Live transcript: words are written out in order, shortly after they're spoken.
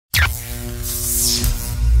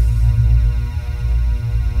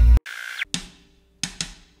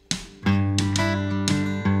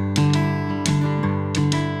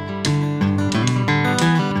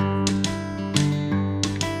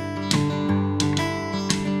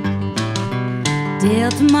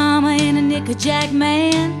Delta mama and a knickerjack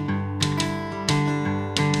man,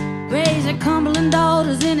 raised her Cumberland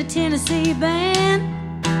daughters in a Tennessee band,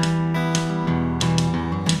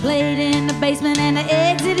 played in the basement and the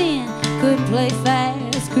exit in, couldn't play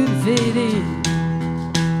fast, couldn't fit in.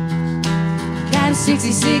 Got a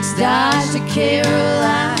 66 Dodge to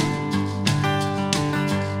Caroline,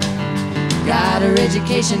 got her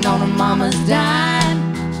education on her mama's dime.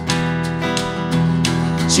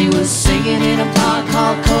 She was singing in a park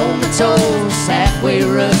called Comatose, halfway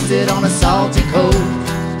rusted on a salty coast.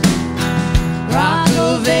 Rock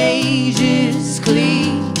of ages,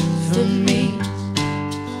 cleave for me,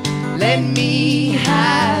 let me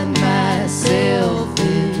hide myself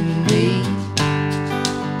in thee,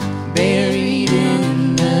 buried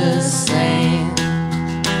in the sand,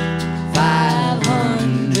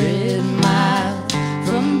 500 miles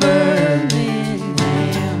from Birmingham.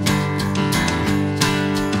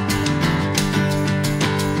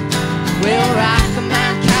 Well, rock a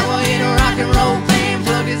mountain cowboy in a rock and roll band,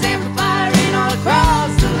 plug his amplifier in all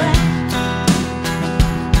across the land.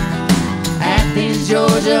 Athens,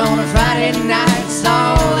 Georgia on a Friday night,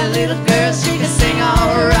 saw that little girl, she could sing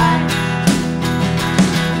alright.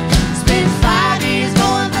 Spent 5 years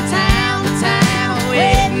going from town to town,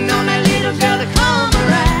 waiting on that little girl to come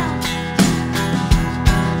around.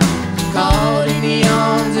 Caught in the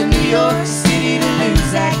arms of New York City, to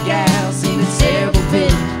lose that gal seemed a terrible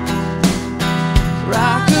pity.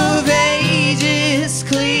 Rock of ages,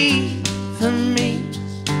 cleave for me,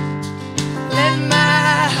 let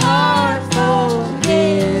my heart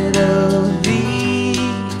forget of thee.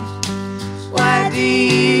 Why do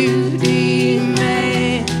you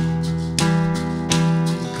demand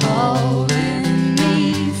calling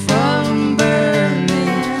me from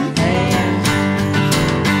Birmingham?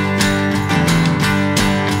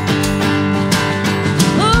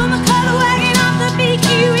 Oh, my color wagon off the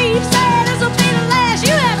BQE said this'll be the last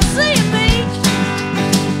you ever see of me.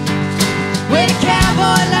 Where the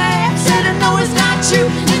cowboy laughed, said I know it's not true,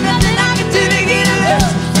 there's nothing I can do to get a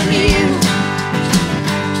look from you.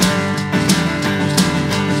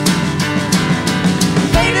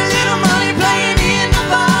 Paid a little money playing in the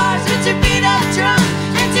bars with your beat up drum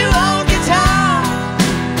and two old guitars.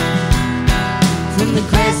 From the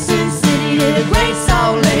Crescent City to the Great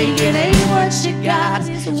Salt Lake, it ain't what you got,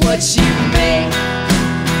 it's what you make.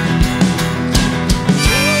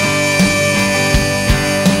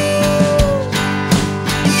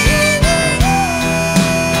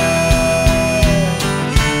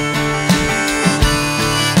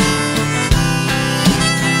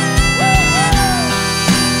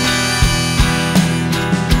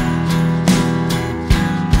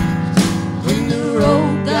 When the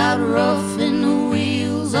road got rough and the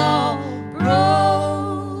wheels all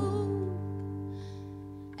broke,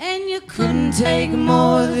 and you couldn't take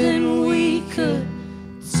more than we could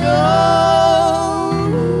tow,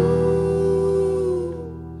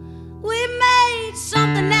 we made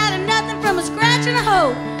something out of nothing from a scratch and a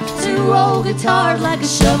hoe. Two old guitars like a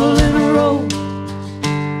shovel in a road.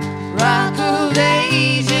 Rock